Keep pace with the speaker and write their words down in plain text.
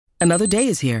Another day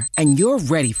is here, and you're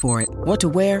ready for it. What to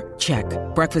wear? Check.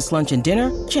 Breakfast, lunch, and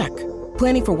dinner? Check.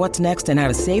 Planning for what's next and how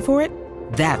to save for it?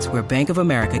 That's where Bank of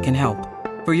America can help.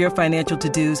 For your financial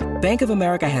to-dos, Bank of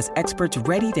America has experts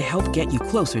ready to help get you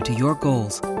closer to your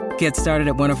goals. Get started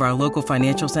at one of our local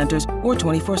financial centers or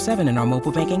 24/7 in our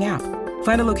mobile banking app.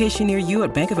 Find a location near you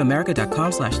at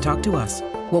bankofamerica.com/talktous.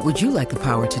 What would you like the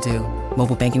power to do?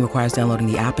 Mobile banking requires downloading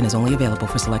the app and is only available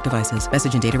for select devices.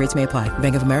 Message and data rates may apply.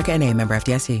 Bank of America N.A., member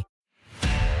FDIC.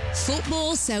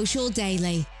 Football Social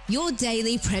Daily, your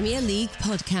daily Premier League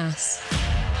podcast.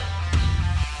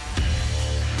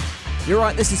 You're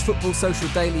right, this is Football Social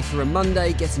Daily for a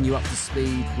Monday, getting you up to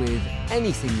speed with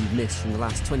anything you've missed from the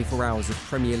last 24 hours of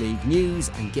Premier League news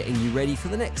and getting you ready for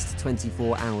the next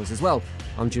 24 hours as well.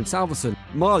 I'm Jim Salverson.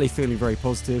 Marley feeling very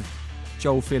positive,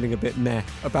 Joel feeling a bit meh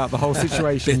about the whole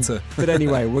situation. Bitter. But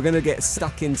anyway, we're going to get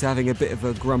stuck into having a bit of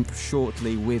a grump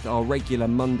shortly with our regular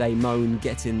Monday moan,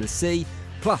 Get in the Sea.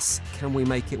 Plus, can we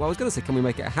make it, well, I was going to say, can we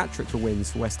make it a hat-trick for wins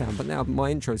for West Ham? But now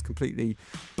my intro's completely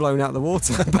blown out of the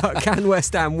water. But can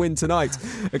West Ham win tonight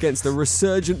against the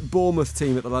resurgent Bournemouth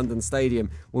team at the London Stadium?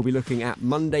 We'll be looking at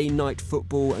Monday Night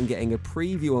Football and getting a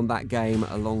preview on that game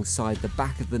alongside the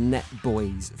Back of the Net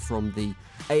boys from the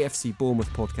AFC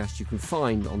Bournemouth podcast you can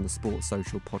find on the Sports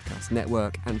Social Podcast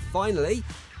Network. And finally,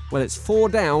 well, it's 4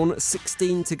 down,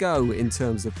 16 to go in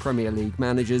terms of Premier League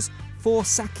managers. 4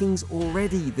 sackings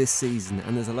already this season,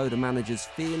 and there's a load of managers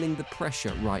feeling the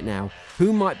pressure right now.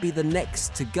 Who might be the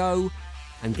next to go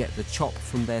and get the chop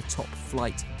from their top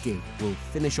flight gig? We'll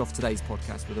finish off today's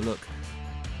podcast with a look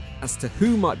as to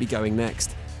who might be going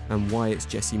next and why it's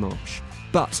Jesse Marsch.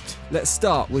 But let's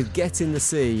start with Get in the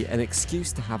Sea, an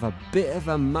excuse to have a bit of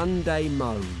a Monday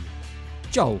moan.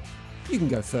 Joel, you can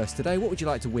go first today. What would you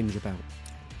like to whinge about?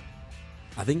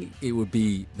 I think it would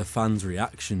be the fans'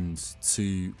 reactions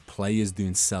to players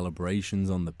doing celebrations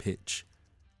on the pitch.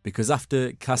 Because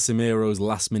after Casemiro's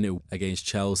last minute against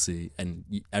Chelsea, and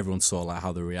everyone saw like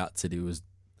how they reacted,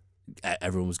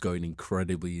 everyone was going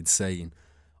incredibly insane.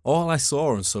 All I saw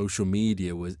on social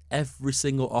media was every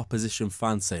single opposition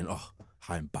fan saying, "Oh,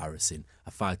 how embarrassing.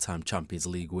 A 5-time Champions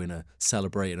League winner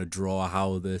celebrating a draw,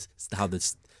 how the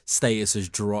status has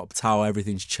dropped, how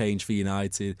everything's changed for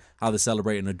United, how they're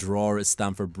celebrating a draw at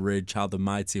Stamford Bridge, how the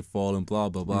mighty have fallen, blah,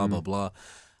 blah, blah, blah, blah."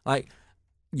 Like,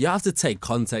 you have to take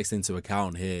context into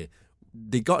account here.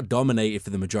 They got dominated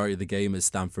for the majority of the game at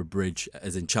Stamford Bridge,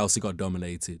 as in Chelsea got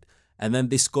dominated. And then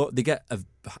they get,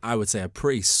 I would say, a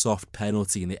pretty soft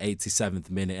penalty in the 87th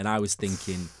minute. And I was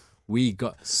thinking, we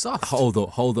got... Soft? Hold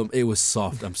up. It was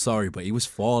soft. I'm sorry, but he was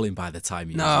falling by the time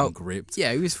he was gripped.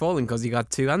 Yeah, he was falling because he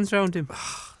got 2 hands around him.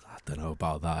 I don't know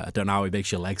about that. I don't know how it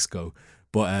makes your legs go.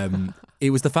 But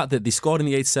it was the fact that they scored in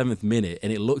the 87th minute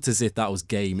and it looked as if that was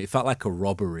game. It felt like a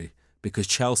robbery because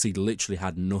Chelsea literally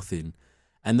had nothing.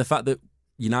 And the fact that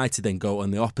United then go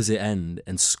on the opposite end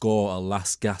and score a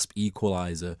last gasp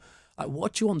equaliser, like,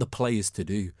 what do you want the players to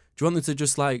do? Do you want them to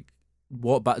just like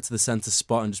walk back to the centre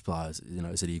spot and just be like,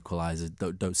 it's an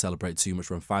equaliser, don't celebrate too much,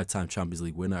 we're a 5-time Champions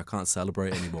League winner, I can't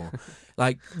celebrate anymore.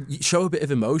 Like, show a bit of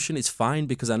emotion, it's fine,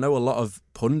 because I know a lot of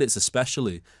pundits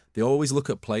especially, they always look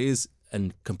at players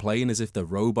and complain as if they're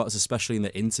robots, especially in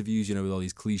their interviews, with all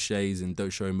these cliches and don't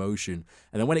show emotion.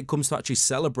 And then when it comes to actually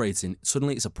celebrating,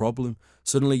 suddenly it's a problem.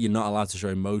 Suddenly you're not allowed to show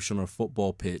emotion on a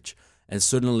football pitch. And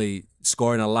suddenly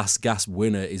scoring a last gasp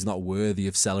winner is not worthy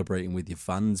of celebrating with your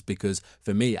fans, because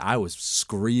for me, I was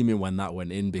screaming when that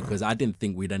went in because I didn't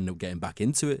think we'd end up getting back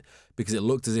into it, because it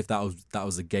looked as if that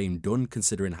was a game done,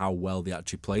 considering how well they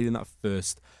actually played in that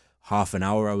first half an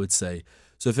hour, I would say.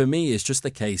 So for me, it's just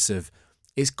a case of,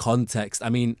 it's context. I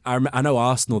mean, I know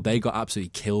Arsenal, they got absolutely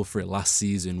killed for it last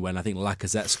season when I think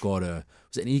Lacazette scored an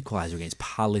equaliser against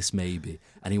Palace maybe,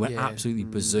 and he went absolutely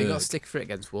berserk. They got stick for it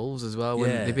against Wolves as well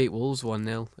when they beat Wolves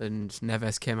 1-0 and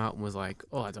Neves came out and was like,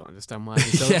 "Oh, I don't understand why they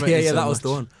celebrated so that much." was the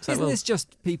one. Isn't this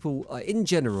just people, in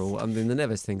general, I mean the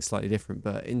Neves thing's slightly different,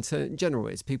 but in general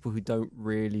it's people who don't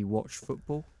really watch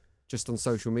football just on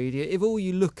social media. If all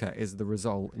you look at is the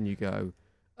result and you go,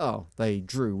 "Oh, they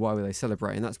drew, why were they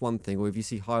celebrating?" That's one thing. Or if you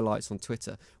see highlights on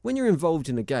Twitter, when you're involved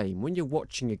in a game, when you're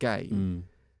watching a game,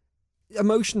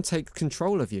 emotion takes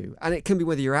control of you. And it can be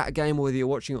whether you're at a game or whether you're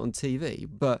watching it on TV,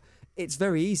 but it's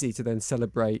very easy to then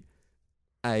celebrate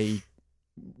a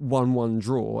 1-1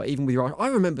 draw, even with your... I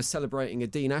remember celebrating a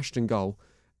Dean Ashton goal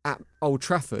at Old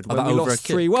Trafford when we lost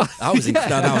 3-1. That was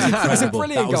incredible. That was a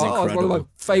brilliant goal. That was one of my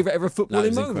favourite ever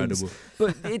footballing moments.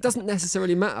 Incredible. But it doesn't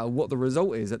necessarily matter what the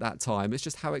result is at that time. It's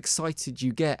just how excited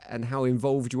you get and how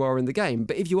involved you are in the game.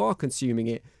 But if you are consuming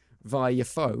it via your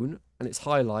phone and it's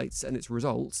highlights and it's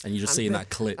results. And you're just seeing that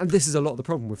clip. And this is a lot of the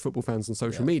problem with football fans on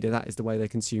social media. That is the way they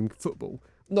consume football.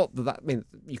 Not that I mean,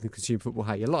 you can consume football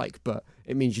how you like, but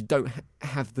it means you don't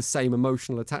have the same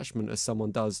emotional attachment as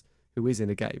someone does who is in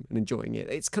a game and enjoying it.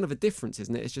 It's kind of a difference,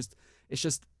 isn't it? It's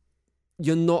just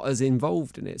you're not as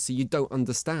involved in it, so you don't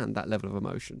understand that level of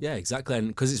emotion. Yeah, exactly. And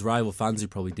because it's rival fans who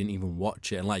probably didn't even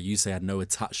watch it, and like you say, had no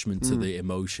attachment to the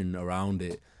emotion around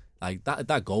it. Like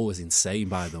that goal was insane,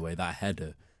 by the way, that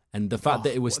header. And the fact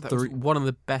that it was one of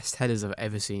the best headers I've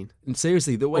ever seen. And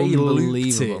seriously, the way he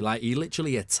looped it, like he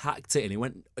literally attacked it and he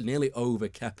went nearly over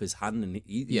Kepa's hand, and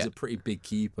he's a pretty big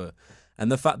keeper.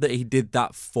 And the fact that he did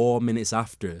that 4 minutes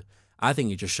after, I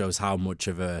think it just shows how much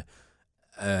of a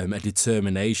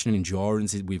determination and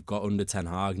endurance we've got under Ten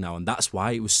Hag now, and that's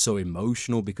why it was so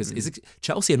emotional. Because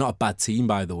Chelsea are not a bad team,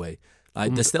 by the way.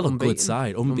 Like they're still a good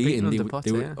side, unbeaten.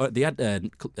 They had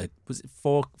was it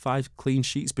 4-5 clean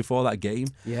sheets before that game?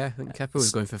 Yeah, I think Kepa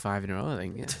was going for 5 in a row. I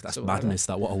think that's madness.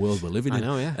 That what a world we're living in. I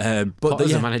know, yeah. But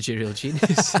Potter's a managerial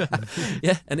genius.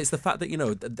 Yeah, and it's the fact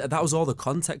that that was all the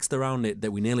context around it,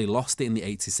 that we nearly lost it in the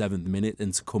 87th minute,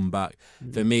 and to come back.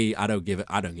 For me, I don't give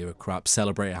a crap.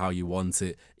 Celebrate how you want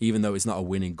it, even though it's not a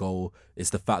winning goal.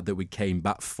 It's the fact that we came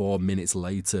back 4 minutes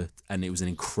later, and it was an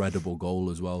incredible goal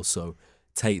as well. So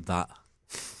take that.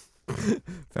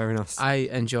 Fair enough. I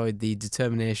enjoyed the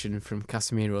determination from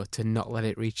Casemiro to not let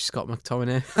it reach Scott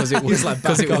McTominay, because it was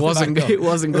because it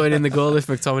wasn't going in the goal if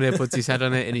McTominay puts his head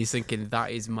on it, and he's thinking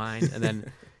that is mine, and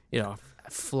then a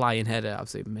flying header,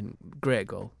 absolutely great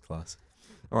goal. Class.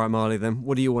 All right, Marley. Then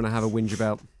what do you want to have a whinge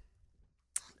about?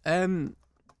 Do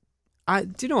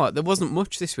you know what? There wasn't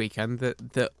much this weekend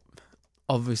that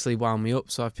obviously wound me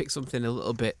up, so I picked something a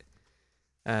little bit.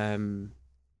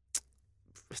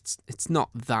 It's not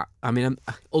that. I mean,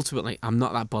 ultimately, I'm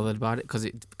not that bothered about it because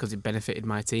it benefited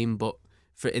my team. But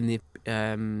in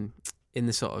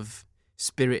the sort of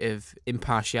spirit of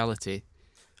impartiality,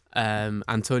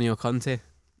 Antonio Conte,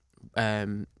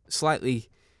 slightly,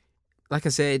 like I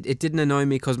said, it didn't annoy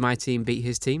me because my team beat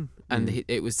his team, and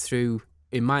it was through,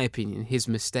 in my opinion, his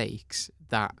mistakes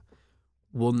that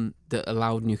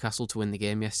allowed Newcastle to win the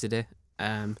game yesterday.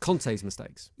 Conte's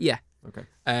mistakes. Yeah. Okay.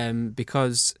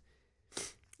 Because.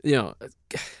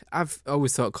 I've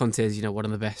always thought Conte is, one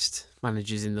of the best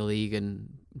managers in the league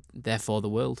and therefore the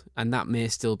world, and that may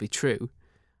still be true.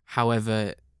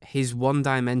 However, his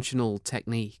one-dimensional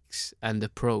techniques and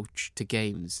approach to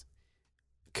games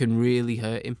can really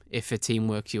hurt him if a team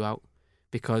works you out.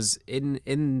 Because in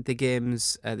the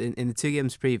games, in the 2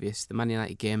 games previous, the Man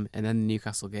United game and then the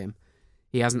Newcastle game,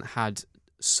 he hasn't had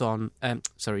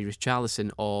Richarlison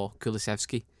or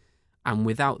Kulusevski. And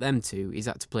without them two, he's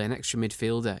had to play an extra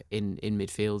midfielder in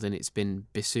midfield, and it's been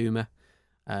Bissouma.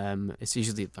 It's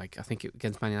usually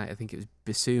against Man United, I think it was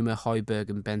Bissouma, Højbjerg,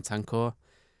 and Bentancur.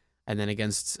 And then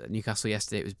against Newcastle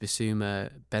yesterday, it was Bissouma,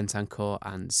 Bentancur,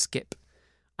 and Skip.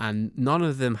 And none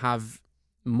of them have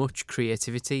much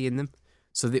creativity in them.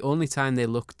 So the only time they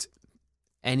looked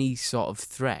any sort of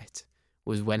threat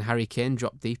was when Harry Kane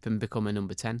dropped deep and become a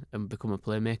number 10 and become a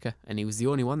playmaker. And he was the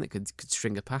only one that could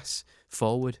string a pass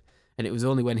forward. And it was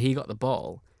only when he got the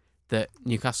ball that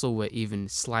Newcastle were even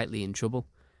slightly in trouble.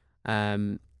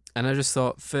 And I just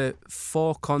thought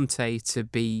for Conte to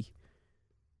be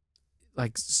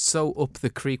like so up the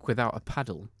creek without a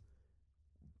paddle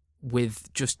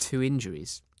with just 2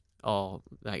 injuries, or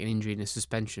like an injury and a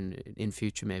suspension in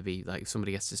future, maybe like if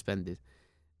somebody gets suspended,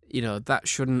 that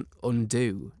shouldn't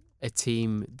undo a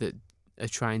team that are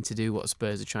trying to do what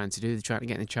Spurs are trying to do. They're trying to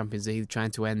get in the Champions League, they're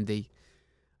trying to end the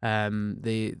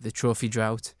trophy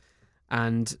drought,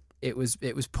 and it was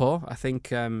poor. I think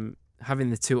having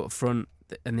the 2 up front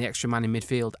and the extra man in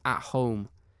midfield at home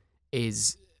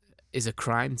is a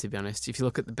crime, to be honest. If you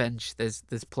look at the bench, there's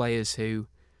players who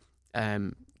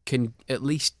can at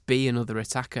least be another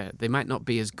attacker. They might not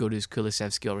be as good as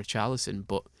Kulusevski or Richarlison,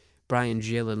 but Bryan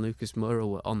Gil and Lucas Moura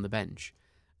were on the bench,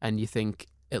 and you think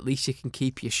at least you can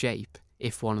keep your shape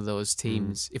if one of those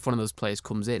players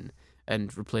comes in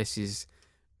and replaces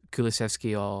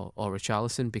Kulusevski or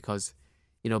Richarlison, because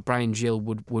Bryan Gil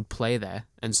would play there,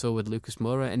 and so would Lucas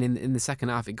Moura. And in the second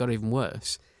half, it got even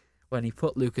worse when he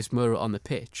put Lucas Moura on the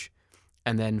pitch,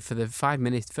 and then for the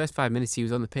first 5 minutes he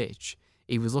was on the pitch,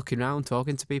 he was looking around,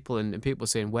 talking to people, and people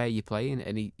saying, "Where are you playing?"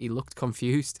 And he looked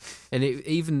confused, and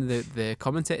even the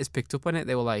commentators picked up on it.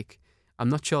 They were like, "I'm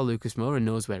not sure Lucas Moura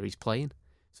knows where he's playing."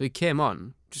 So he came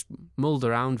on, just mulled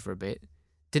around for a bit,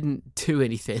 didn't do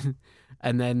anything.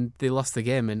 And then they lost the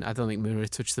game, and I don't think Moura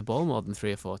touched the ball more than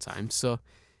 3 or 4 times. So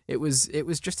it was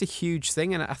just a huge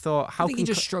thing, and I thought, how he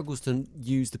just struggles to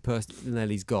use the personnel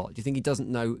he's got? Do you think he doesn't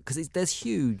know? Because there's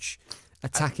huge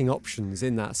attacking options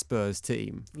in that Spurs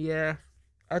team. Yeah,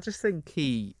 I just think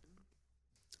he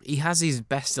has his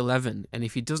best 11, and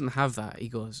if he doesn't have that, he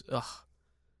goes, ugh,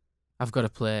 I've got to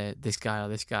play this guy or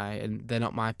this guy, and they're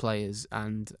not my players,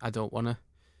 and I don't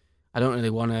really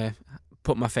want to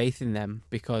put my faith in them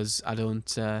because I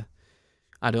don't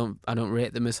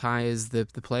rate them as high as the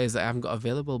players that I haven't got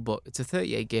available. But it's a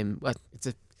 38 game, well, it's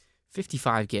a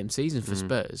 55 game season for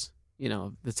Spurs. You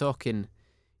know, you're talking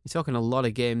a lot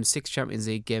of games, 6 Champions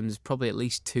League games, probably at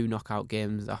least 2 knockout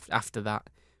games after that,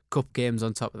 cup games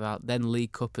on top of that, then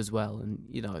League Cup as well, and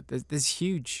you know, there's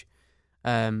huge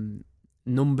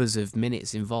numbers of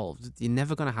minutes involved. You're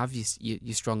never going to have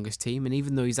your strongest team, and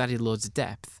even though he's added loads of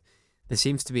depth, there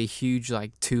seems to be a huge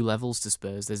 2 levels to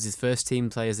Spurs. There's his first team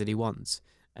players that he wants,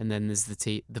 and then there's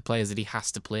the players that he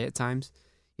has to play at times.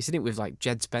 You've seen it with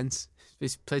Jed Spence.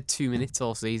 He's played 2 minutes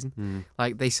all season.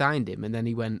 They signed him, and then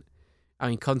he went. I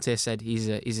mean, Conte said he's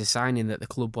a signing that the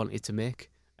club wanted to make,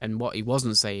 and what he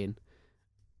wasn't saying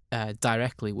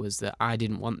directly was that I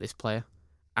didn't want this player,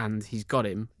 and he's got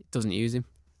him. Doesn't use him.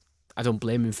 I don't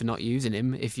blame him for not using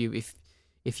him. If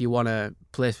you want to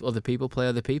play other people, play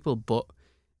other people. But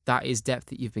that is depth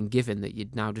that you've been given that you're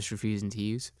now just refusing to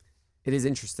use. It is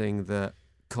interesting that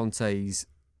Conte's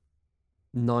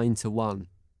 9-1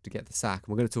 to get the sack.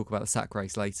 And we're going to talk about the sack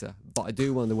race later. But I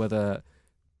do wonder whether,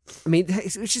 I mean,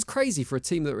 which is crazy for a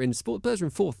team that are in sport. Spurs are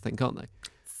in 4th, I think, aren't they?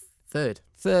 Third,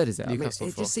 is it? I mean,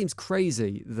 it just seems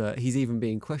crazy that he's even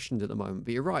being questioned at the moment.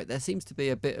 But you're right, there seems to be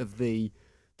a bit of the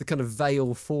kind of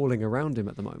veil falling around him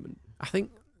at the moment. I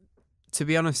think, to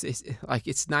be honest, it's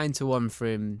 9-1 for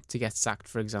him to get sacked,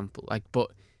 for example.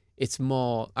 But it's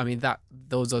more. I mean,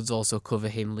 those odds also cover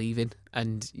him leaving,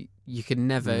 and you can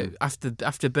never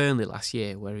after Burnley last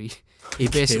year, where he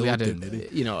basically had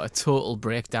a total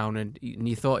breakdown, and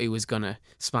you thought he was gonna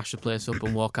smash the place up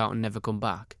and walk out and never come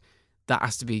back. That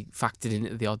has to be factored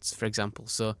into the odds, for example.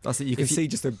 So that's it. You can see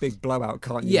just a big blowout,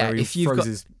 can't you? Yeah, where he throws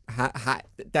his hat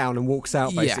down and walks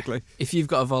out, basically. Yeah, if you've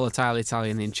got a volatile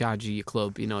Italian in charge of your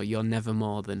club, you're never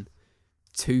more than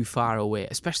too far away.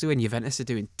 Especially when Juventus are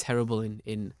doing terrible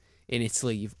in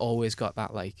Italy, you've always got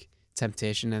that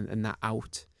temptation and that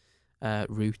out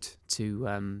route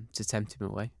to tempt him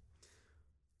away.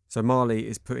 So Marley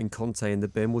is putting Conte in the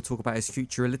bin. We'll talk about his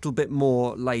future a little bit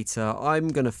more later. I'm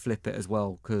going to flip it as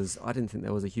well because I didn't think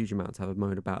there was a huge amount to have a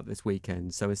moan about this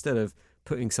weekend. So instead of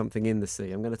putting something in the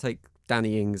sea, I'm going to take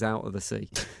Danny Ings out of the sea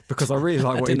because I really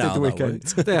like what he did the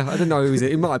weekend. Yeah, I didn't know who was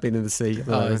it. He might have been in the sea.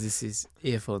 Is this his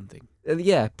earphone thing?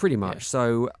 Yeah, pretty much. Yeah.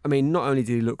 So, I mean, not only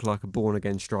did he look like a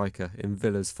born-again striker in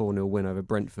Villa's 4-0 win over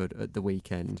Brentford at the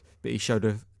weekend, but he showed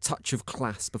a touch of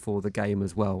class before the game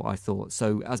as well, I thought.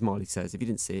 So, as Marley says, if you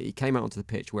didn't see it, he came out onto the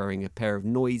pitch wearing a pair of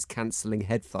noise-cancelling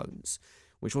headphones,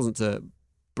 which wasn't to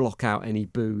block out any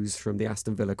boos from the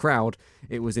Aston Villa crowd.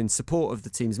 It was in support of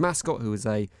the team's mascot, who was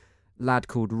a lad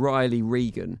called Riley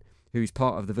Regan, who's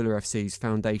part of the Villa FC's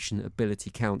Foundation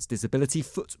Ability Counts Disability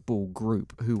Football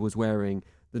Group, who was wearing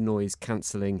the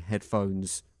noise-cancelling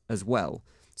headphones as well.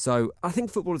 So I think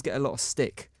footballers get a lot of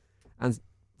stick and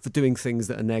for doing things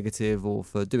that are negative or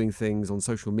for doing things on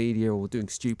social media or doing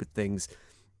stupid things.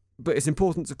 But it's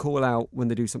important to call out when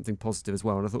they do something positive as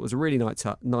well. And I thought it was a really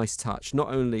nice touch,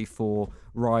 not only for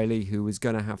Riley, who was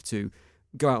going to have to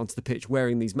go out onto the pitch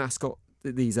wearing these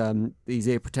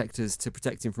ear protectors to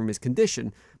protect him from his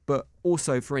condition, but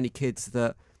also for any kids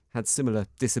that had similar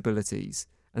disabilities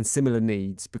and similar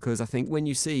needs, because I think when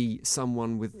you see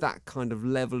someone with that kind of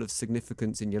level of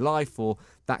significance in your life or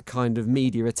that kind of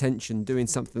media attention doing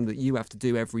something that you have to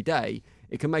do every day,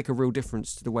 it can make a real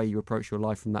difference to the way you approach your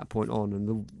life from that point on and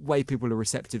the way people are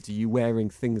receptive to you wearing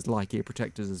things like ear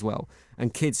protectors as well.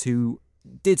 And kids who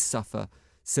did suffer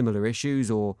similar issues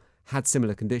or had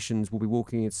similar conditions will be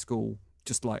walking into school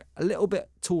just like a little bit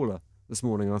taller this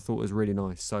morning. I thought it was really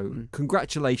nice. So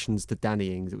congratulations to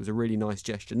Danny Ings. It was a really nice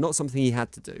gesture. Not something he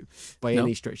had to do by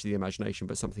any stretch of the imagination,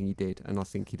 but something he did, and I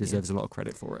think he deserves a lot of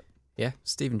credit for it. Yeah,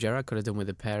 Steven Gerrard could have done with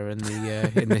a pair in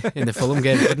the Fulham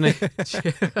game, couldn't he?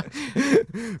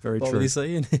 Very what true. What was he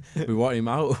saying? We want him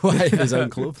out in his own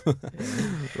club.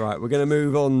 Right, we're going to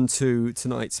move on to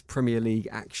tonight's Premier League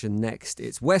action next.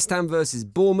 It's West Ham versus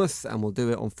Bournemouth, and we'll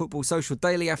do it on Football Social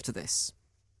Daily after this.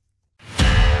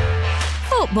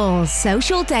 Football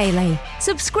Social Daily.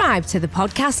 Subscribe to the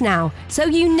podcast now so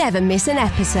you never miss an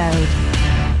episode.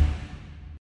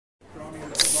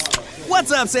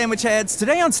 What's up, sandwich heads?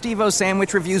 Today on Steve-O's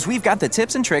Sandwich Reviews, we've got the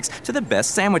tips and tricks to the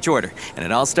best sandwich order. And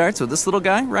it all starts with this little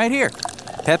guy right here.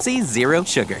 Pepsi Zero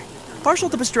Sugar. Partial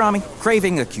to pastrami,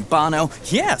 craving a Cubano.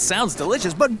 Yeah, sounds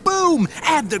delicious, but boom!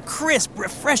 Add the crisp,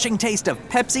 refreshing taste of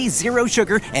Pepsi, Zero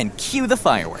Sugar, and cue the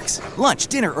fireworks. Lunch,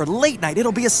 dinner, or late night,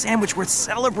 it'll be a sandwich worth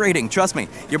celebrating. Trust me,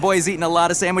 your boy's eaten a lot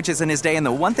of sandwiches in his day, and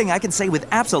the one thing I can say with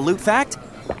absolute fact,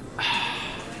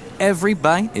 every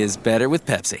bite is better with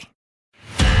Pepsi.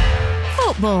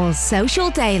 Football's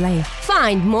Social Daily.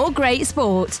 Find more great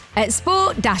sport at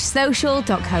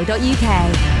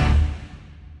sport-social.co.uk.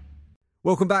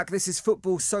 Welcome back. This is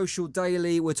Football Social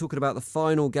Daily. We're talking about the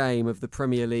final game of the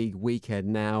Premier League weekend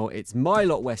now. It's my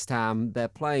lot, West Ham. They're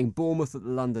playing Bournemouth at the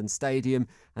London Stadium.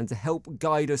 And to help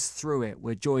guide us through it,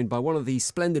 we're joined by one of the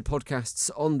splendid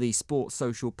podcasts on the Sports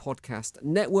Social Podcast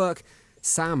Network,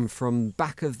 Sam from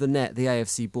Back of the Net, the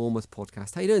AFC Bournemouth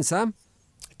podcast. How you doing, Sam?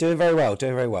 Doing very well.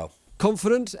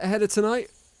 Confident ahead of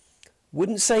tonight?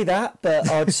 Wouldn't say that,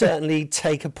 but I'd certainly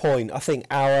take a point. I think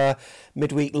our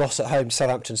midweek loss at home to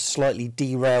Southampton slightly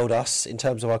derailed us in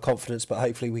terms of our confidence, but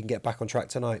hopefully we can get back on track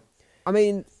tonight. I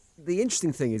mean, the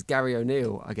interesting thing is Gary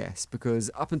O'Neill, I guess,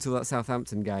 because up until that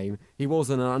Southampton game, he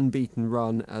was on an unbeaten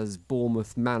run as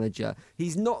Bournemouth manager.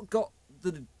 He's not got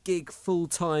the gig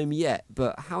full-time yet,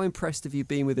 but how impressed have you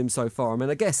been with him so far? I mean,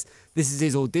 I guess this is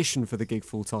his audition for the gig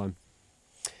full-time.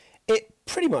 It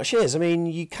pretty much is. I mean,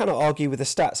 you cannot argue with the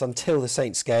stats. Until the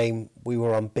Saints game, we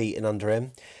were unbeaten under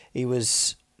him. He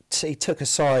took a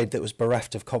side that was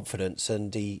bereft of confidence,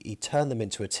 and he turned them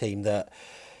into a team that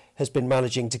has been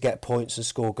managing to get points and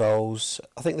score goals.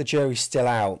 I think the jury's still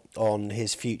out on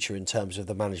his future in terms of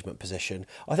the management position.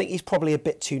 I think he's probably a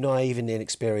bit too naive and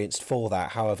inexperienced for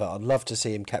that. However, I'd love to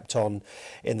see him kept on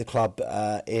in the club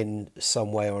in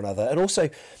some way or another. And also,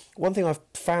 one thing I've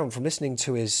found from listening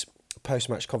to his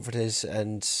post-match conferences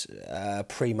and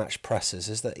pre-match presses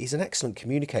is that he's an excellent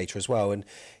communicator as well, and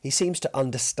he seems to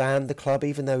understand the club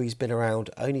even though he's been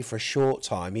around only for a short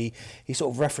time. He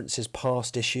sort of references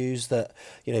past issues that,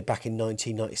 you know, back in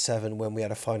 1997 when we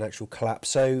had a financial collapse,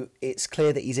 so it's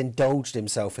clear that he's indulged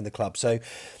himself in the club. So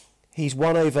he's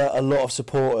won over a lot of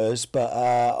supporters,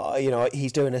 but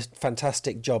he's doing a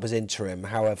fantastic job as interim.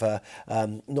 However,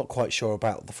 not quite sure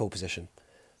about the full position.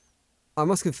 I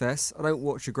must confess, I don't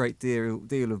watch a great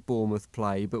deal of Bournemouth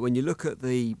play, but when you look at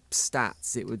the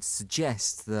stats, it would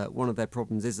suggest that one of their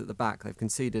problems is at the back. They've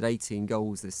conceded 18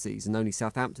 goals this season. Only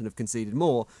Southampton have conceded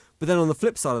more. But then on the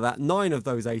flip side of that, 9 of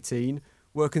those 18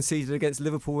 were conceded against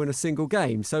Liverpool in a single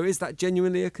game. So is that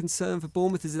genuinely a concern for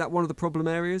Bournemouth? Is that one of the problem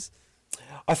areas?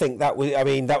 I think that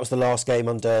was the last game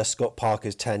under Scott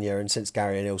Parker's tenure, and since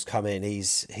Gary O'Neill's come in,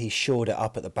 he's shored it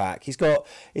up at the back. He's got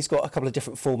a couple of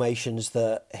different formations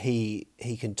that he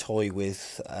can toy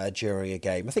with during a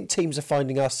game. I think teams are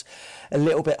finding us a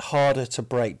little bit harder to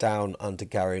break down under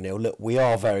Gary O'Neill. Look, we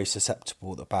are very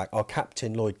susceptible at the back. Our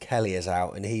captain Lloyd Kelly is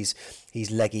out, and he's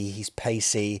leggy, he's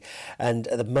pacey, and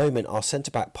at the moment our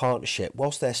centre back partnership,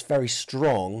 whilst they're very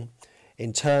strong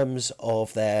in terms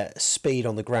of their speed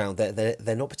on the ground,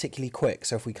 they're not particularly quick.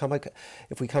 So if we come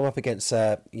up against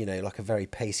like a very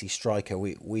pacey striker,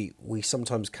 we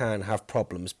sometimes can have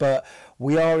problems. But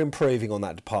we are improving on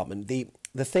that department.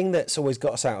 The thing that's always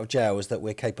got us out of jail is that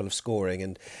we're capable of scoring,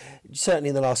 and certainly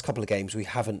in the last couple of games we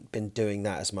haven't been doing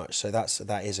that as much. So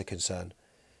that is a concern.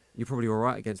 You're probably all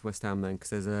right against West Ham then,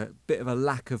 because there's a bit of a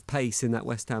lack of pace in that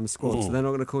West Ham squad, so they're not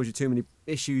going to cause you too many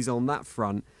issues on that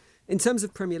front. In terms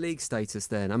of Premier League status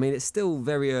then, I mean, it's still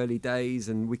very early days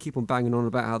and we keep on banging on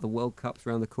about how the World Cup's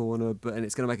around the corner, and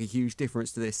it's going to make a huge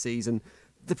difference to this season.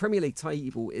 The Premier League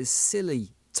table is silly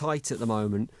tight at the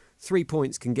moment. 3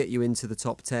 points can get you into the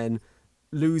top 10.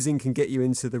 Losing can get you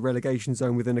into the relegation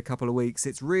zone within a couple of weeks.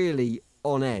 It's really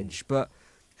on edge, but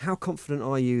how confident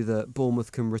are you that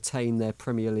Bournemouth can retain their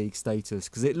Premier League status?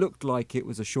 Because it looked like it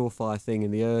was a surefire thing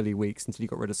in the early weeks until you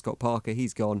got rid of Scott Parker.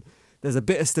 He's gone. There's a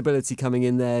bit of stability coming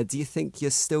in there. Do you think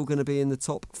you're still going to be in the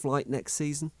top flight next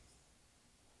season?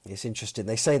 It's interesting.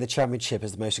 They say the Championship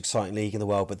is the most exciting league in the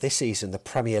world, but this season the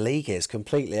Premier League is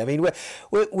completely. I mean,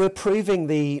 we're proving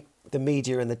the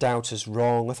media and the doubters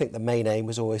wrong. I think the main aim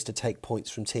was always to take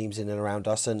points from teams in and around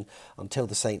us, and until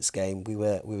the Saints game, we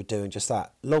were doing just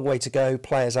that. Long way to go,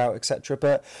 players out, etc.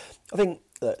 But I think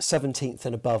 17th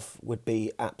and above would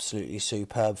be absolutely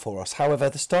superb for us. However,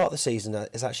 the start of the season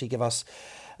has actually given us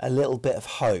a little bit of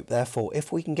hope. Therefore,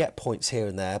 if we can get points here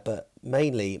and there, but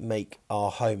mainly make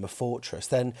our home a fortress,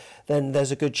 then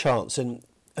there's a good chance. And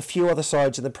a few other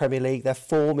sides in the Premier League, their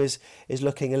form is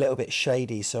looking a little bit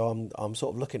shady. So I'm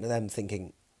sort of looking at them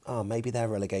thinking, maybe they're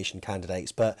relegation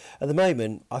candidates. But at the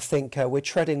moment, I think we're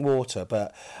treading water,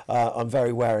 but I'm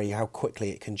very wary how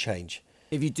quickly it can change.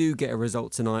 If you do get a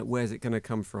result tonight, where's it going to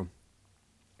come from?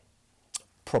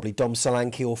 probably Dom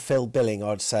Solanke or Phil Billing,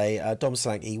 I'd say. Dom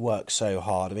Solanke, he works so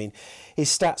hard. I mean, his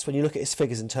stats, when you look at his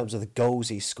figures in terms of the goals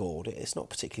he scored, it's not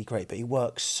particularly great, but he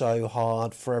works so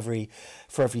hard for every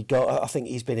goal. I think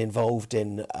he's been involved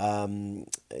in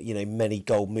many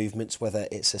goal movements, whether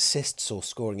it's assists or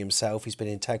scoring himself. He's been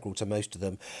integral to most of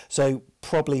them. So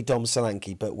probably Dom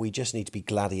Solanke, but we just need to be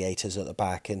gladiators at the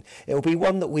back, and it'll be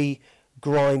one that we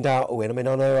grind out a win. I mean,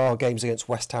 I know our games against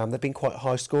West Ham, they've been quite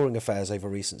high-scoring affairs over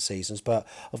recent seasons, but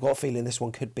I've got a feeling this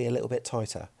one could be a little bit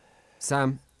tighter.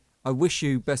 Sam, I wish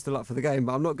you best of luck for the game,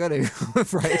 but I'm not going to, I'm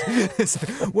afraid.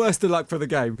 So, worst of luck for the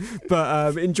game.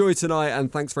 But enjoy tonight,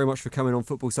 and thanks very much for coming on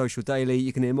Football Social Daily.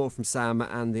 You can hear more from Sam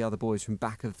and the other boys from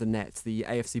Back of the Net, the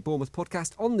AFC Bournemouth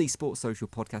podcast on the Sports Social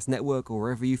Podcast Network or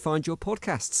wherever you find your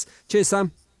podcasts. Cheers,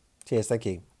 Sam. Cheers, thank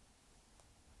you.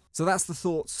 So that's the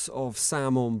thoughts of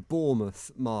Sam on Bournemouth,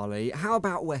 Marley. How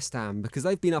about West Ham? Because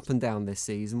they've been up and down this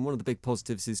season. One of the big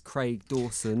positives is Craig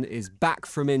Dawson is back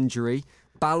from injury.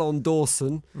 Ballon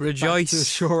Dawson. Rejoice. Back to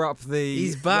shore up the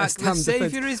He's back. West Ham The saviour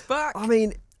defence. is back. I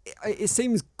mean, it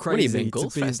seems crazy to be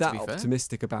Goldfest, that to be fair.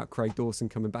 optimistic about Craig Dawson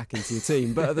coming back into your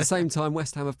team. But at the same time,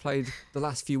 West Ham have played the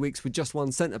last few weeks with just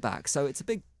one centre-back. So it's a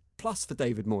big plus for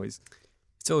David Moyes.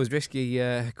 It's always risky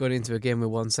going into a game with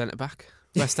one centre-back.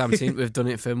 West Ham team, we've done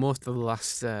it for most of the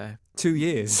last 2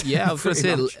 years. Yeah, I was going to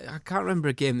pretty say, much. I can't remember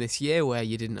a game this year where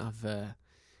you didn't have,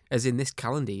 as in this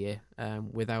calendar year,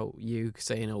 without you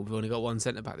saying, "Oh, we've only got one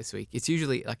centre back this week." It's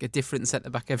usually like a different centre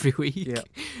back every week. Yeah.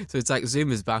 So it's like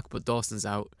Zuma's back, but Dawson's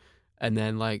out, and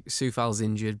then like Soufal's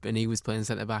injured, and he was playing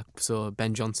centre back, so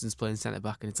Ben Johnson's playing centre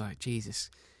back, and it's like, Jesus,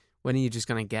 when are you just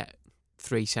going to get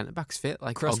 3 centre backs fit?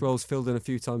 Like Cresswell's filled in a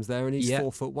few times there, and he's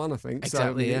 4'1", I think.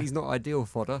 Exactly, so yeah. he's not ideal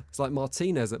fodder. It's like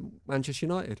Martinez at Manchester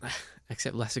United.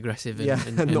 except less aggressive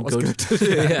and and not good. as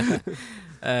good.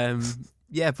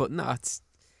 But no,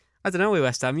 I don't know with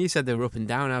West Ham. You said they were up and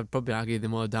down. I'd probably argue they're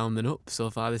more down than up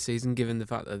so far this season, given the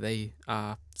fact that they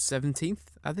are 17th,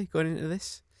 are they, going into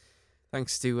this?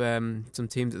 Thanks to some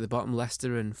teams at the bottom,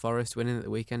 Leicester and Forest winning at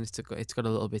the weekend. It's got a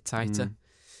little bit tighter.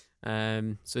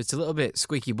 So it's a little bit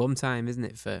squeaky bum time, isn't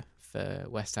it, for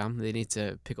West Ham? They need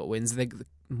to pick up wins. They're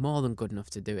more than good enough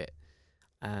to do it.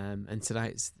 And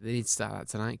they need to start that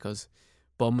tonight, because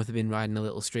Bournemouth have been riding a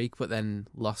little streak, but then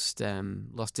lost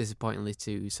disappointingly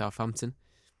to Southampton.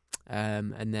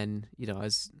 And then,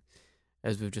 as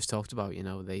we've just talked about,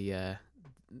 the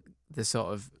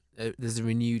sort of there's a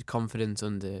renewed confidence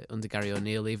under Gary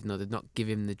O'Neill, even though they've not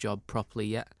given him the job properly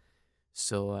yet.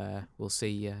 So we'll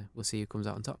see who comes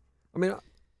out on top. I mean,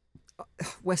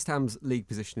 West Ham's league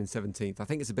position in 17th, I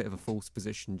think it's a bit of a false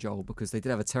position, Joel, because they did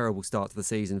have a terrible start to the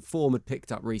season. Form had picked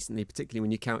up recently, particularly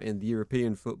when you count in the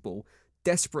European football.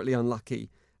 Desperately unlucky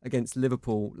against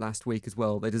Liverpool last week as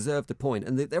well. They deserved a point,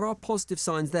 and there are positive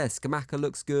signs there. Scamacca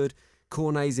looks good.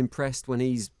 Cornet's impressed when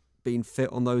he's been fit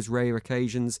on those rare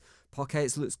occasions. Parquet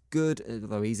looks good,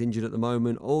 although he's injured at the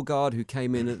moment. Orgard, who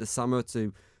came in at the summer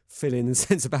to fill in the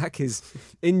centre-back, is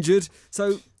injured.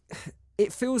 So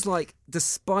it feels like,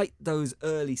 despite those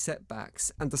early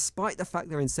setbacks, and despite the fact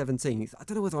they're in 17th, I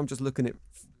don't know whether I'm just looking at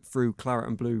through claret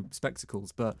and blue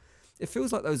spectacles, but it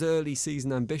feels like those early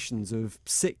season ambitions of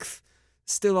 6th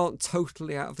still aren't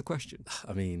totally out of the question.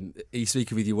 I mean, are you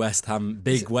speaking with your West Ham,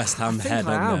 big West Ham head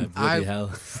I on am. there? Bloody hell.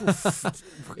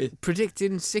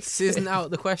 Predicting 6th isn't out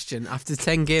of the question after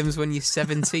 10 games when you're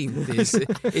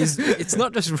 17th. Is it's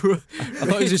not just. I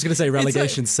thought he was just going to say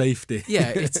relegation safety. Yeah,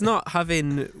 it's not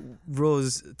having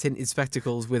rose-tinted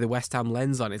spectacles with a West Ham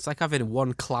lens on. It's like having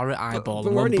one claret eyeball but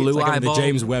and we're one only- blue It's like having eyeball. the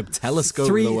James Webb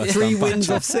telescope with the West Three Ham wins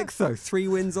patch. off 6th, though. 3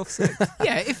 wins off 6th.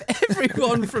 Yeah, if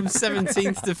everyone from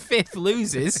 17th to 5th loses.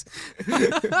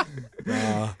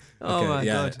 Oh my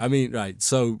God. I mean, right.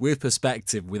 So with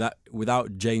perspective,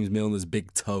 without James Milner's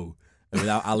big toe, and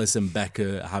without Alisson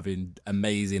Becker having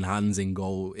amazing hands in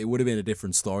goal, it would have been a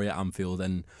different story at Anfield.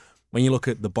 And when you look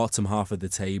at the bottom half of the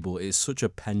table, it's such a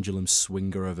pendulum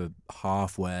swinger of a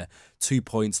half where 2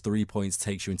 points, 3 points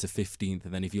takes you into 15th,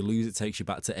 and then if you lose, it takes you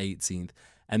back to 18th,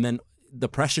 and then the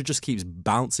pressure just keeps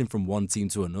bouncing from one team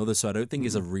to another. So I don't think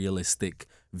it's a realistic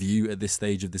view at this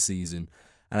stage of the season.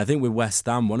 And I think with West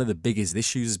Ham, one of the biggest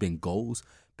issues has been goals,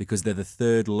 because they're the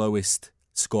 3rd lowest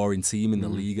scoring team in the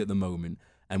league at the moment.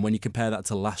 And when you compare that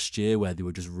to last year, where they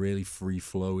were just really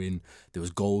free-flowing, there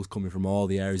was goals coming from all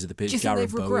the areas of the pitch. Do you think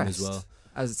Gareth they've Bowen regressed as well.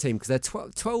 as a team? Because they're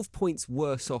 12 points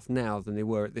worse off now than they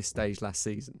were at this stage last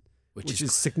season, which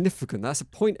is significant. That's a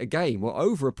point a game, or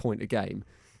over a point a game.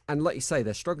 And like you say,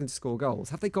 they're struggling to score goals.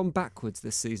 Have they gone backwards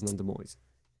this season under Moyes?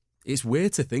 It's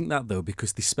weird to think that, though,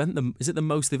 because they spent is it the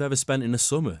most they've ever spent in a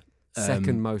summer?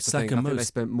 Second most, I think. I think they most.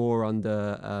 spent more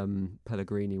under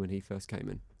Pellegrini when he first came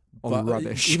in. on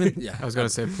rubbish. I was going to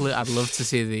say, I'd love to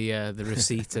see the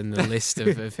receipt and the list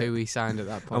of who he signed at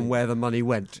that point. And where the money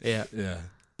went. Yeah.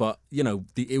 But,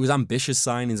 it was ambitious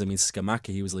signings. I mean, Scamacca,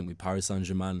 he was linked with Paris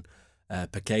Saint-Germain.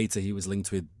 Paqueta, he was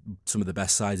linked with some of the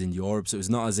best sides in Europe. So it's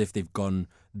not as if they've gone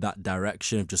that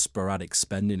direction of just sporadic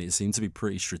spending. It seemed to be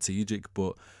pretty strategic.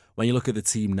 But when you look at the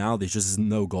team now, there's just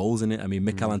no goals in it. I mean,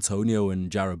 Mikel Antonio and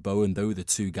Jarrod Bowen, they were the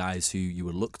two guys who you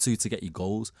would look to get your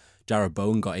goals. Jarrod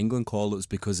Bowen got England call-ups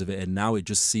because of it. And now it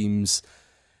just seems...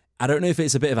 I don't know if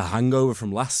it's a bit of a hangover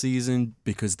from last season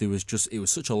because it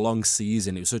was such a long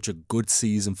season. It was such a good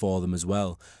season for them as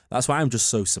well. That's why I'm just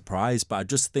so surprised. But I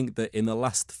just think that in the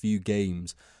last few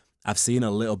games, I've seen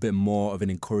a little bit more of an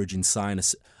encouraging sign.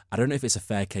 I don't know if it's a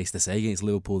fair case to say against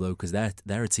Liverpool, though, because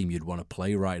they're a team you'd want to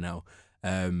play right now.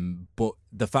 But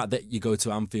the fact that you go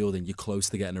to Anfield and you're close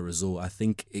to getting a result, I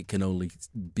think it can only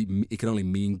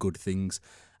mean good things.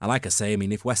 And like I say, I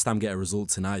mean, if West Ham get a result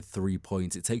tonight, 3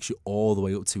 points, it takes you all the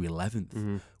way up to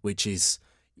 11th, which is,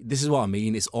 this is what I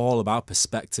mean. It's all about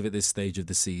perspective at this stage of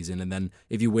the season. And then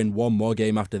if you win one more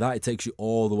game after that, it takes you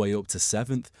all the way up to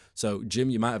 7th. So, Jim,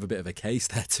 you might have a bit of a case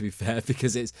there, to be fair,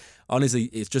 because it's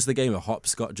just a game of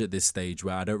hopscotch at this stage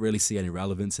where I don't really see any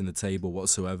relevance in the table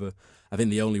whatsoever. I think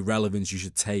the only relevance you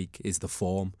should take is the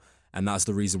form. And that's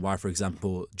the reason why, for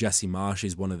example, Jesse Marsch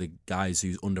is one of the guys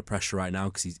who's under pressure right now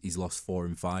because he's lost 4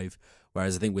 in 5.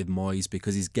 Whereas I think with Moyes,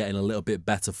 because he's getting a little bit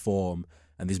better form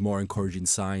and there's more encouraging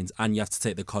signs, and you have to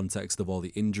take the context of all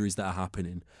the injuries that are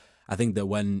happening, I think that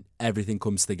when everything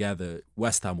comes together,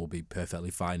 West Ham will be perfectly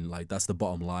fine. Like, that's the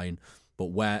bottom line.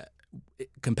 But where,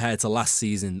 compared to last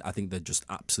season, I think they're just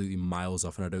absolutely miles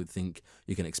off, and I don't think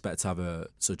you can expect to have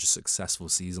such a successful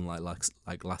season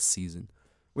like last season.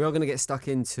 We are going to get stuck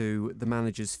into the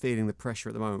managers feeling the pressure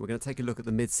at the moment. We're going to take a look at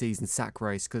the mid-season sack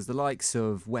race because the likes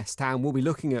of West Ham will be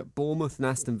looking at Bournemouth and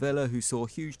Aston Villa, who saw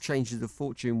huge changes of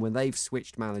fortune when they've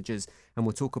switched managers. And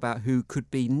we'll talk about who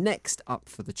could be next up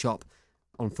for the chop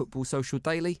on Football Social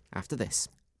Daily after this.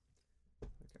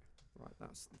 Okay, right,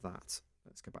 that's that.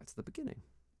 Let's go back to the beginning.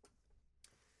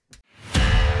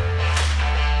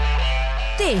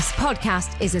 This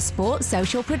podcast is a Sports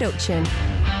Social production.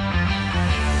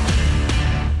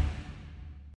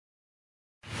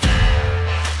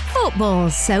 Football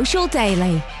Social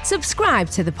Daily. Subscribe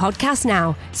to the podcast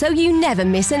now so you never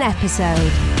miss an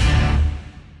episode.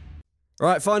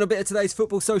 Right, final bit of today's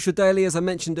Football Social Daily. As I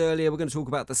mentioned earlier, we're going to talk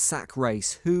about the sack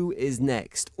race. Who is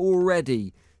next?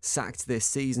 Already sacked this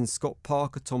season: Scott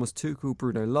Parker, Thomas Tuchel,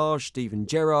 Bruno Lage, Steven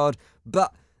Gerrard.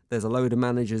 But there's a load of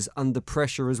managers under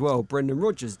pressure as well: Brendan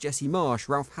Rodgers, Jesse Marsch,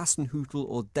 Ralph Hasenhüttl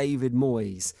or David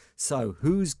Moyes. So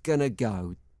who's going to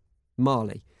go?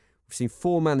 Marley, we've seen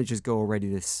 4 managers go already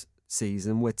this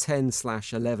season. We're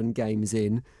 10/11 games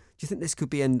in. Do you think this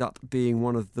could end up being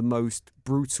one of the most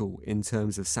brutal in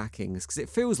terms of sackings? Because it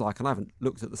feels like, and I haven't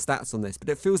looked at the stats on this, but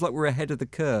it feels like we're ahead of the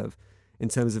curve in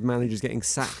terms of managers getting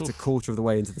sacked a quarter of the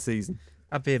way into the season.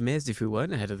 I'd be amazed if we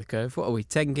weren't ahead of the curve. What are we,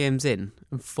 10 games in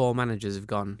and 4 managers have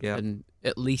gone? Yeah. And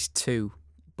at least 2,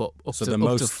 but up to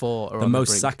 4 are the on the most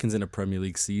brink. sackings in a Premier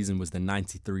League season was the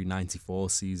 93-94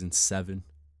 season, 7.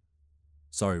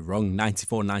 Sorry, wrong.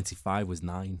 94-95 was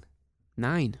 9.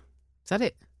 9? Is that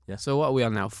it? Yeah. So what are we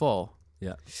on now? 4?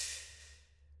 Yeah.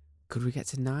 Could we get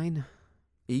to 9?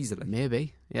 Easily.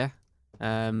 Maybe, yeah.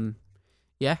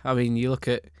 Yeah, I mean, you look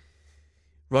at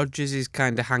Rodgers is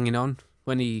kind of hanging on.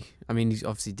 He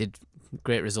obviously did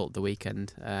great result the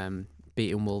weekend,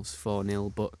 beating Wolves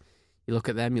 4-0, but you look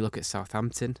at them, you look at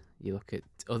Southampton, you look at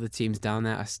other teams down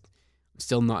there. I'm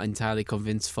still not entirely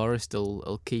convinced Forest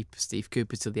will keep Steve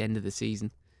Cooper till the end of the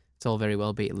season. It's all very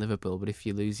well beating Liverpool, but if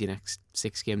you lose your next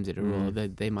 6 games in a row,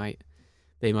 they might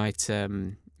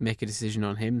make a decision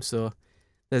on him. So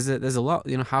there's a lot.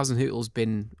 Hasenhüttl's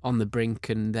been on the brink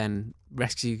and then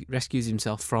rescues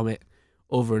himself from it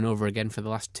over and over again for the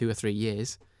last 2 or 3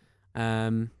 years.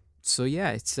 So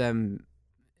yeah, it's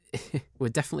we're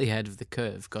definitely ahead of the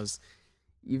curve because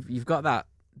you've got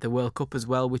the World Cup as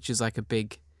well, which is like a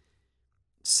big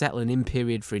settling in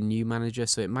period for a new manager.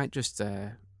 So it might just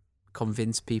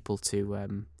convince people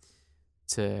to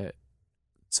sort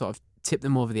of tip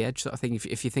them over the edge sort of thing.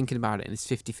 If you're thinking about it and it's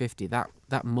 50-50,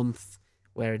 that month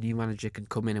where a new manager can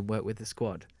come in and work with the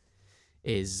squad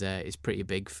is pretty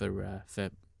big for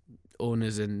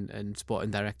owners and sporting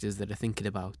directors that are thinking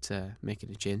about making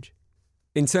a change.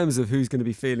 In terms of who's going to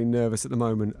be feeling nervous at the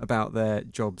moment about their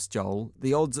jobs, Joel,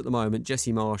 the odds at the moment,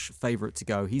 Jesse Marsch, favourite to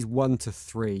go. He's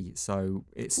 1-3, so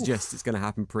it suggests it's going to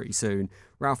happen pretty soon.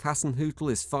 Ralph Hasenhüttl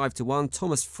is 5-1.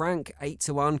 Thomas Frank,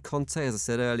 8-1. Conte, as I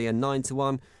said earlier,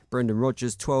 9-1. Brendan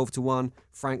Rodgers, 12-1.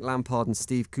 Frank Lampard and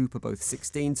Steve Cooper, both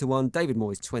 16-1. David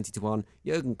Moyes, 20-1.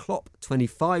 Jurgen Klopp,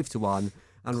 25-1.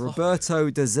 And Roberto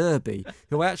De Zerbi,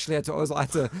 who I actually had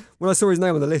to, when I saw his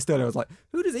name on the list earlier, I was like,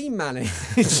 who does he manage?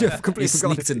 I've completely He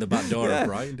forgot. sneaked in the back door of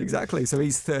Brighton. Exactly. So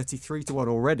he's 33-1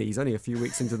 already. He's only a few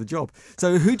weeks into the job.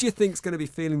 So who do you think's going to be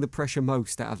feeling the pressure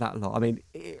most out of that lot? I mean,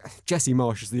 Jesse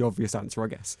Marsch is the obvious answer, I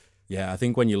guess. Yeah, I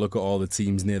think when you look at all the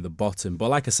teams near the bottom, but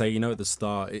like I say, at the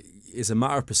start, it's a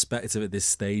matter of perspective at this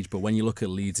stage. But when you look at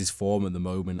Leeds' form at the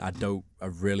moment, I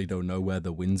really don't know where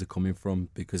the wins are coming from,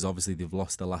 because obviously they've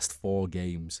lost the last 4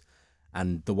 games,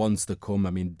 and the ones to come.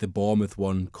 I mean, the Bournemouth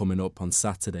one coming up on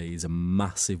Saturday is a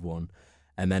massive one,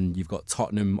 and then you've got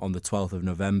Tottenham on the 12th of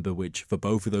November, which for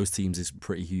both of those teams is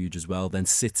pretty huge as well. Then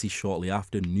City shortly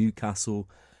after, Newcastle.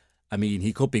 I mean,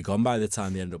 he could be gone by the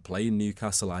time they end up playing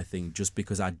Newcastle, I think, just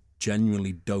because I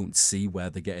genuinely don't see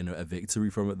where they're getting a victory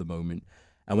from at the moment.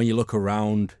 And when you look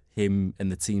around him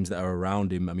and the teams that are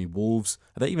around him, I mean, Wolves,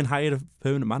 have they even hired a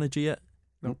permanent manager yet?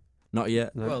 No. Not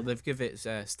yet? No. Well, they've given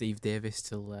it Steve Davis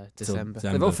till December.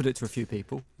 They've offered it to a few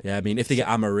people. Yeah, I mean, if they get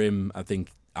Amorim, I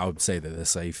think I would say that they're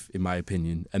safe, in my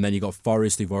opinion. And then you got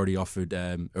Forest, who've already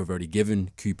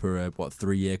given Cooper a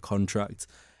 3-year contract.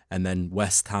 And then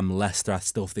West Ham, Leicester, I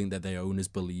still think that their owners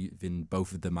believe in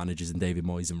both of the managers, in David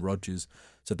Moyes and Rodgers.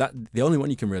 So that the only one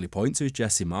you can really point to is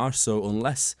Jesse Marsch. So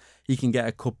unless he can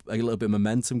get a little bit of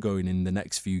momentum going in the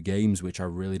next few games, which I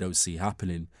really don't see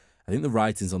happening, I think the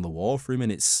writing's on the wall for him.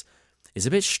 And it's a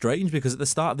bit strange, because at the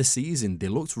start of the season, they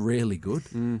looked really good.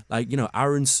 Like,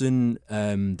 Aronson,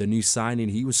 the new signing,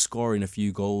 he was scoring a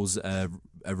few goals.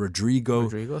 Rodrigo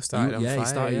started on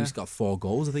fire. He's got 4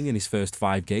 goals, I think, in his first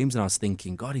 5 games. And I was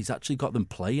thinking, God, he's actually got them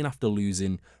playing after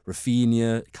losing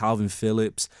Rafinha, Calvin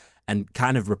Phillips, and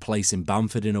kind of replacing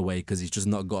Bamford in a way, because he's just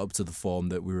not got up to the form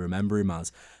that we remember him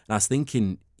as. And I was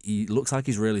thinking, he looks like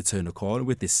he's really turned a corner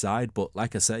with this side. But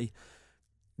like I say,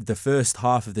 the first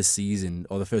half of the season,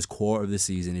 or the first quarter of the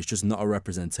season, is just not a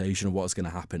representation of what's going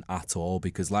to happen at all,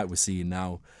 because like we're seeing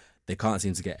now, they can't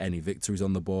seem to get any victories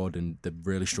on the board, and they're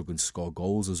really struggling to score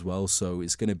goals as well. So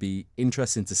it's going to be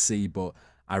interesting to see, but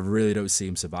I really don't see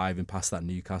him surviving past that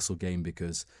Newcastle game,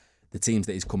 because the teams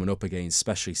that he's coming up against,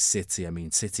 especially City, I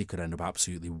mean, City could end up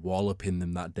absolutely walloping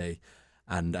them that day.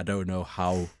 And I don't know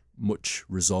how much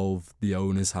resolve the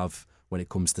owners have when it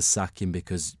comes to sacking,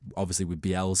 because obviously with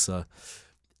Bielsa,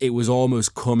 it was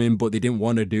almost coming, but they didn't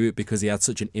want to do it because he had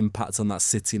such an impact on that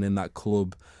city and in that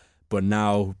club. But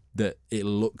now that it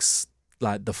looks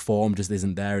like the form just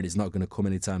isn't there and it's not going to come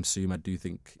anytime soon, I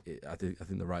think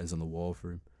the writing's on the wall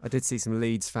for him. I did see some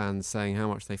Leeds fans saying how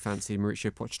much they fancy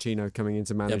Mauricio Pochettino coming in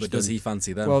to manage them. Yeah, but does he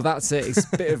fancy them? Well, that's it.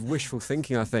 It's a bit of wishful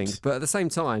thinking, I think. But at the same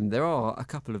time, there are a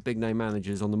couple of big-name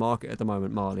managers on the market at the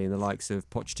moment, Marley, and the likes of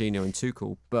Pochettino and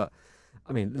Tuchel. But,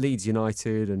 I mean, Leeds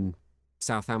United and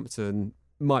Southampton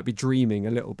might be dreaming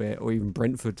a little bit, or even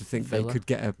Brentford, to think Villa.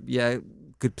 They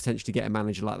could potentially get a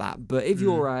manager like that. But if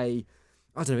you're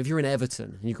if you're in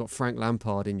Everton and you've got Frank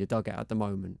Lampard in your dugout at the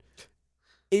moment,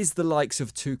 is the likes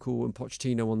of Tuchel and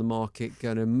Pochettino on the market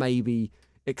going to maybe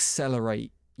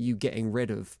accelerate you getting rid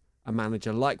of a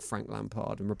manager like Frank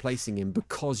Lampard and replacing him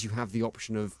because you have the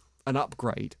option of an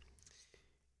upgrade?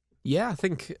 Yeah, I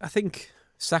think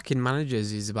sacking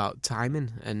managers is about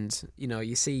timing, and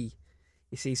you see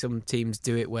some teams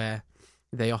do it where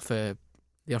they offer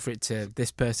it to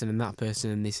this person and that person,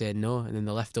 and they say no, and then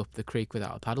they're left up the creek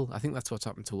without a paddle. I think that's what's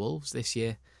happened to Wolves this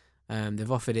year.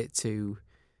 They've offered it to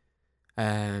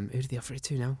who did they offer it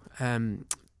to now?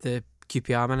 The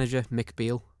QPR manager, Mick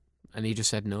Beale, and he just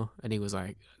said no, and they were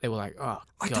like, oh, God.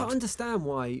 I don't understand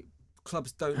why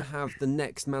clubs don't have the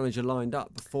next manager lined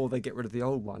up before they get rid of the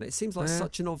old one. It seems like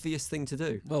such an obvious thing to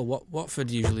do. Well, what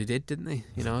Watford usually did, didn't they?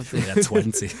 They had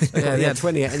 20. They had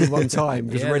 20 at any one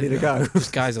time, just ready to go.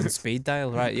 Just guys on speed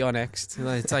dial, right? You're next.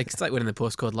 It's like winning the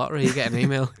postcode lottery. You get an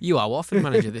email, you are Watford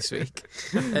manager this week,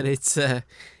 and it's that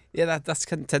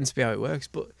tends to be how it works.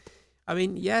 But I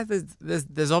mean,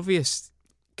 there's obvious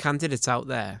candidates out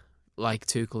there like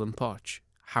Tuchel and Poch.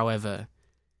 However,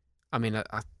 I mean,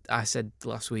 I said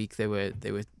last week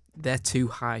they're too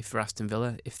high for Aston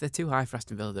Villa. If they're too high for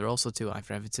Aston Villa, they're also too high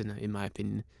for Everton, in my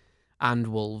opinion, and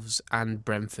Wolves and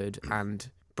Brentford and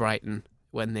Brighton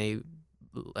when they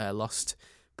lost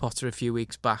Potter a few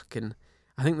weeks back. And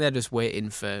I think they're just waiting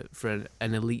for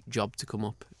an elite job to come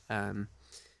up. And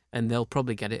and they'll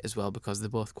probably get it as well because they're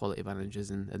both quality managers,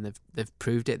 and they've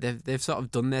proved it. They've sort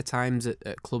of done their times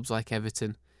at clubs like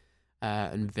Everton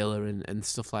and Villa and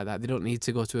stuff like that. They don't need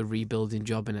to go to a rebuilding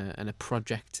job and a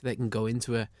project. They can go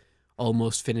into a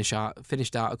almost finished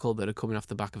article that are coming off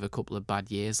the back of a couple of bad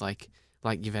years, like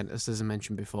Juventus, as I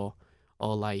mentioned before,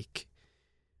 or like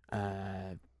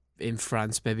in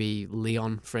France, maybe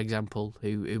Lyon, for example,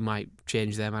 who might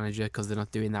change their manager because they're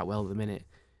not doing that well at the minute.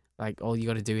 Like, all you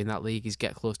got to do in that league is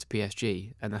get close to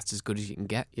PSG, and that's as good as you can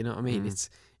get. You know what I mean?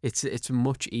 It's a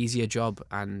much easier job,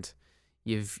 and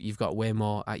you've got way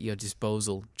more at your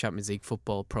disposal. Champions League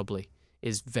football probably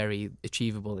is very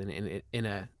achievable in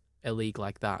a league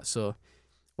like that. So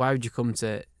why would you come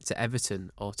to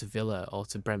Everton or to Villa or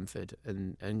to Brentford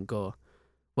and go,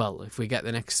 well, if we get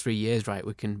the next 3 years right,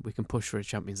 we can push for a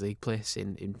Champions League place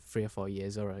in 3 or 4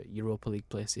 years, or a Europa League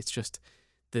place. It's just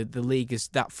the league is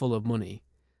that full of money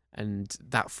and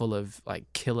that full of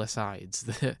like killer sides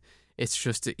that it's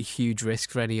just a huge risk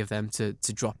for any of them to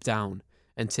drop down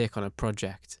and take on a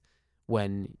project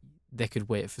when they could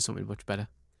wait for something much better.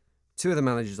 Two of the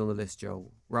managers on the list,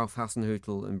 Joel, Ralph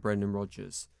Hasenhüttl and Brendan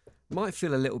Rodgers, might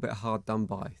feel a little bit hard done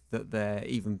by that they're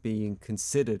even being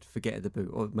considered for getting the boot,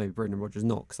 or maybe Brendan Rodgers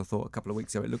not, because I thought a couple of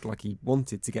weeks ago it looked like he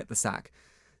wanted to get the sack.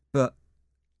 But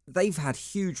they've had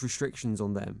huge restrictions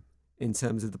on them in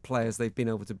terms of the players they've been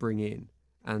able to bring in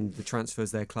and the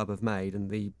transfers their club have made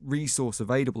and the resource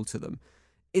available to them.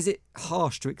 Is it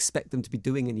harsh to expect them to be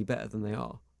doing any better than they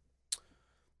are?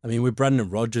 I mean, with Brendan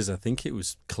Rodgers, I think it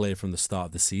was clear from the start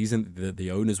of the season that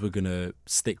the owners were going to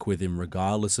stick with him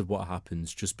regardless of what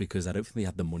happens, just because I don't think they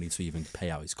had the money to even pay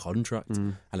out his contract.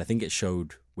 And I think it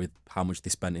showed with how much they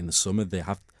spent in the summer. They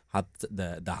have had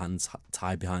their hands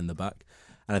tied behind the back.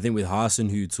 And I think with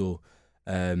Hasenhüttl,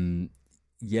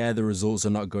 the results are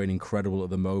not going incredible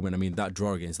at the moment. I mean, that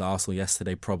draw against Arsenal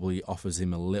yesterday probably offers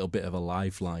him a little bit of a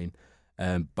lifeline.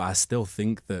 But I still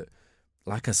think that,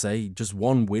 like I say, just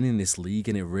one win in this league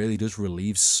and it really does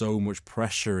relieve so much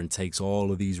pressure and takes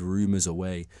all of these rumours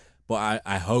away. But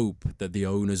I hope that the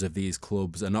owners of these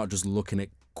clubs are not just looking at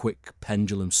quick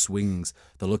pendulum swings.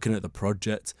 They're looking at the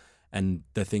project and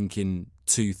they're thinking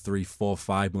 2, 3, 4,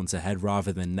 5 months ahead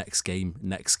rather than next game,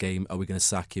 are we going to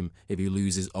sack him if he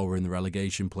loses or we're in the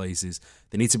relegation places?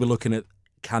 They need to be looking at,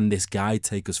 can this guy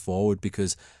take us forward?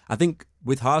 Because I think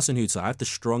with Hasenhüttl, I have the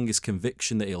strongest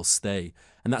conviction that he'll stay.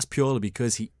 And that's purely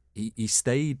because he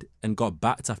stayed and got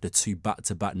backed after 2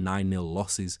 back-to-back 9-0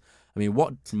 losses. I mean,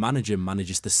 what manager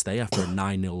manages to stay after a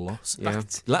 9-0 loss? Yeah.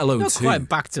 Let alone Not 2. quite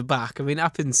back-to-back. I mean, it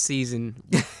happens season...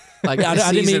 Like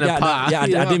I didn't mean apart, I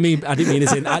didn't mean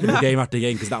as in game after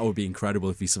game, because that would be incredible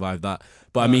if he survived that.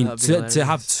 But I mean, to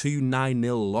have 2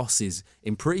 9-0 losses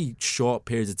in pretty short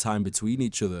periods of time between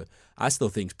each other, I still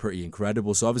think is pretty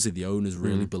incredible. So obviously the owners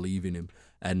really believe in him,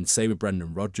 and same with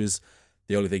Brendan Rodgers.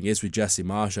 The only thing is with Jesse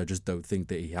Marsch, I just don't think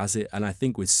that he has it. And I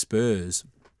think with Spurs,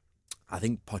 I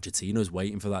think Pochettino's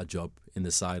waiting for that job in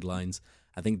the sidelines.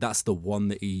 I think that's the one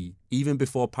that he, even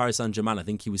before Paris Saint-Germain, I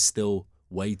think he was still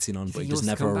waiting on, but he just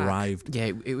never arrived.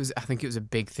 Yeah, it was. I think it was a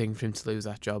big thing for him to lose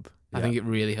that job. Yeah. I think it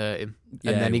really hurt him.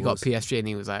 Yeah, and then he got was. PSG, and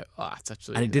he was like, "Oh, that's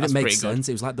actually." And it didn't make sense.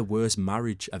 Good. It was like the worst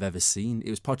marriage I've ever seen.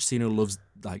 It was Pochettino loves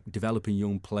like developing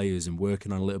young players and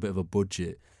working on a little bit of a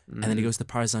budget, and then he goes to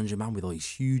Paris Saint-Germain with all these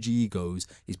huge egos.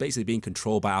 He's basically being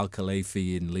controlled by Al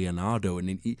Khelaïfi and Leonardo,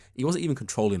 and he wasn't even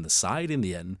controlling the side in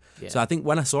the end. Yeah. So I think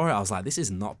when I saw it, I was like, this is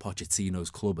not Pochettino's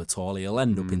club at all. He'll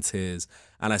end up in tears.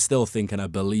 And I still think and I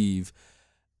believe,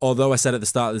 although I said at the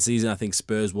start of the season, I think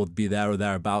Spurs will be there or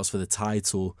thereabouts for the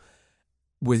title.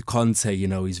 With Conte, you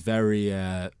know, he's very,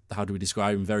 how do we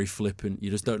describe him? Very flippant.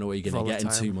 You just don't know what you're going to get in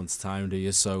 2 months' time, do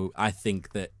you? So I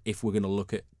think that if we're going to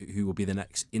look at who will be the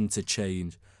next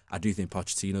interchange, I do think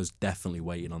Pochettino's definitely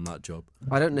waiting on that job.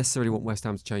 I don't necessarily want West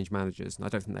Ham to change managers, and I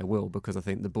don't think they will, because I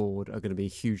think the board are going to be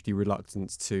hugely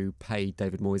reluctant to pay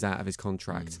David Moyes out of his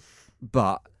contract.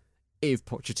 But if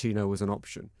Pochettino was an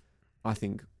option, I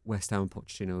think West Ham and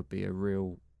Pochettino would be a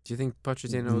real... Do you think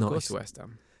Pochettino will go to West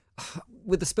Ham?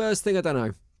 With the Spurs thing, I don't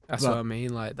know. That's what I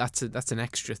mean. Like that's an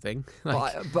extra thing.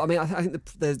 Like, but I mean, I think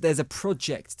there's a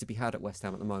project to be had at West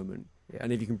Ham at the moment. Yeah.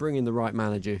 And if you can bring in the right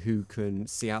manager who can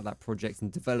see out that project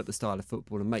and develop the style of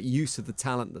football and make use of the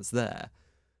talent that's there,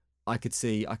 I could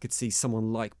see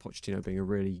someone like Pochettino being a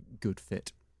really good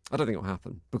fit. I don't think it'll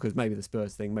happen, because maybe the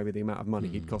Spurs thing, maybe the amount of money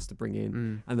he'd cost to bring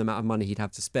in and the amount of money he'd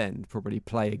have to spend probably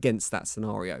play against that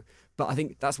scenario. But I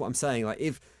think that's what I'm saying. Like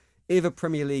if a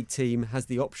Premier League team has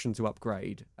the option to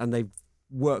upgrade and they've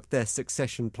worked their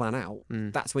succession plan out,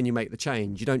 that's when you make the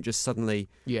change. You don't just suddenly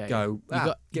go,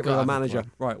 get rid of a manager.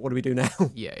 Right, what do we do now?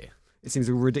 Yeah. It seems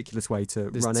a ridiculous way to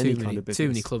There's run any kind of business. Too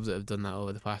many clubs that have done that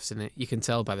over the past, and you can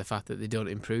tell by the fact that they don't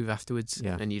improve afterwards.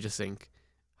 Yeah. And you just think,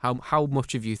 how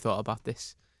much have you thought about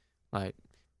this? Like,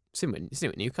 seen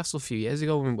with Newcastle a few years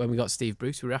ago when we got Steve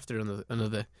Bruce. We were after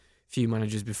another few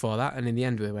managers before that, and in the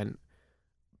end we went.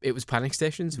 It was panic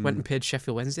stations. Went and paid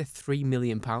Sheffield Wednesday £3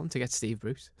 million to get Steve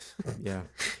Bruce. Yeah.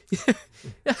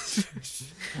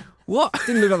 What?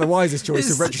 Didn't look like the wisest choice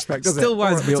in It's retrospect, does it? Still Or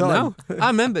winds at me the up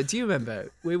time. now. Do you remember?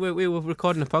 We were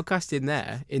recording a podcast in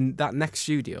there, in that next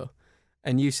studio,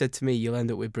 and you said to me, you'll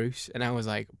end up with Bruce. And I was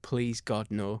like, please, God,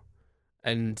 no.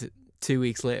 And 2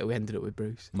 weeks later, we ended up with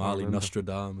Bruce. Marley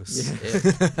Nostradamus.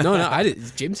 Yeah. No, I did.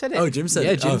 Jim said it. Oh, Jim said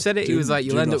yeah, it. Jim Oh, said it. He Jim- was like,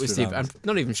 you'll Jim end up with Steve. I'm Nostradamus.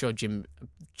 not even sure Jim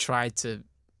tried to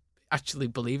actually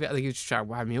believe it. I think he was just trying to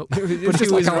wind me up. It's But just he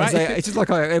like was right. it's just like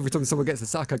every time someone gets a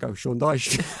sack, I go, Sean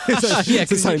Dyche. it's Yeah, the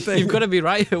 'cause same thing. You've got to be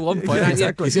right at one point. Yeah, haven't you?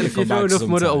 exactly. If He's you gonna come throw back enough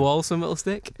mud at a sometime. wall, something will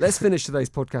stick. Let's finish today's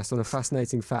podcast on a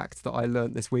fascinating fact that I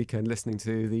learnt this weekend listening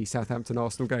to the Southampton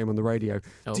Arsenal game on the radio.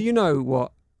 Oh. Do you know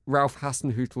what Ralph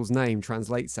Hasenhüttl's name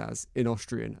translates as in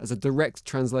Austrian? As a direct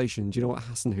translation, do you know what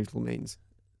Hasenhüttl means?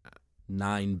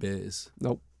 9 beers.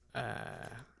 Nope.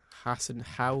 Hassan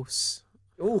House.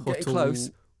 Oh, getting Huttle-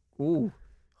 close. Oh,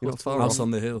 you're not far House off.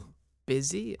 on the hill.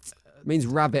 Busy. It means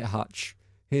Rabbit Hutch.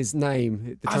 His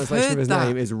name, the I've translation of heard his that.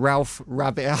 name is Ralph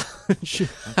Rabbit Hutch,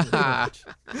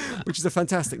 which is a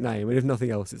fantastic name. And if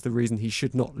nothing else, it's the reason he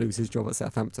should not lose his job at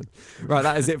Southampton. Right,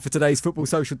 that is it for today's Football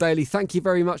Social Daily. Thank you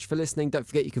very much for listening. Don't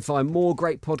forget you can find more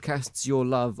great podcasts you'll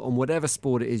love on whatever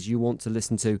sport it is you want to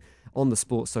listen to on the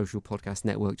Sports Social Podcast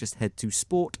Network. Just head to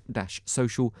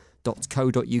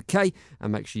sport-social.co.uk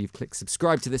and make sure you've clicked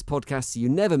subscribe to this podcast so you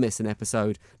never miss an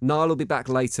episode. Niall will be back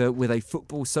later with a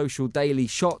Football Social Daily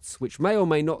Shots, which may or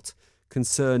may not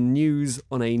concern news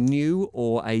on a new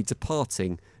or a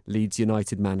departing Leeds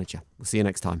United manager. We'll see you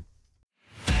next time.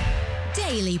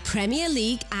 Daily Premier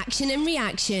League action and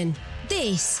reaction.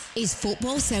 This is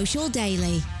Football Social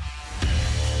Daily.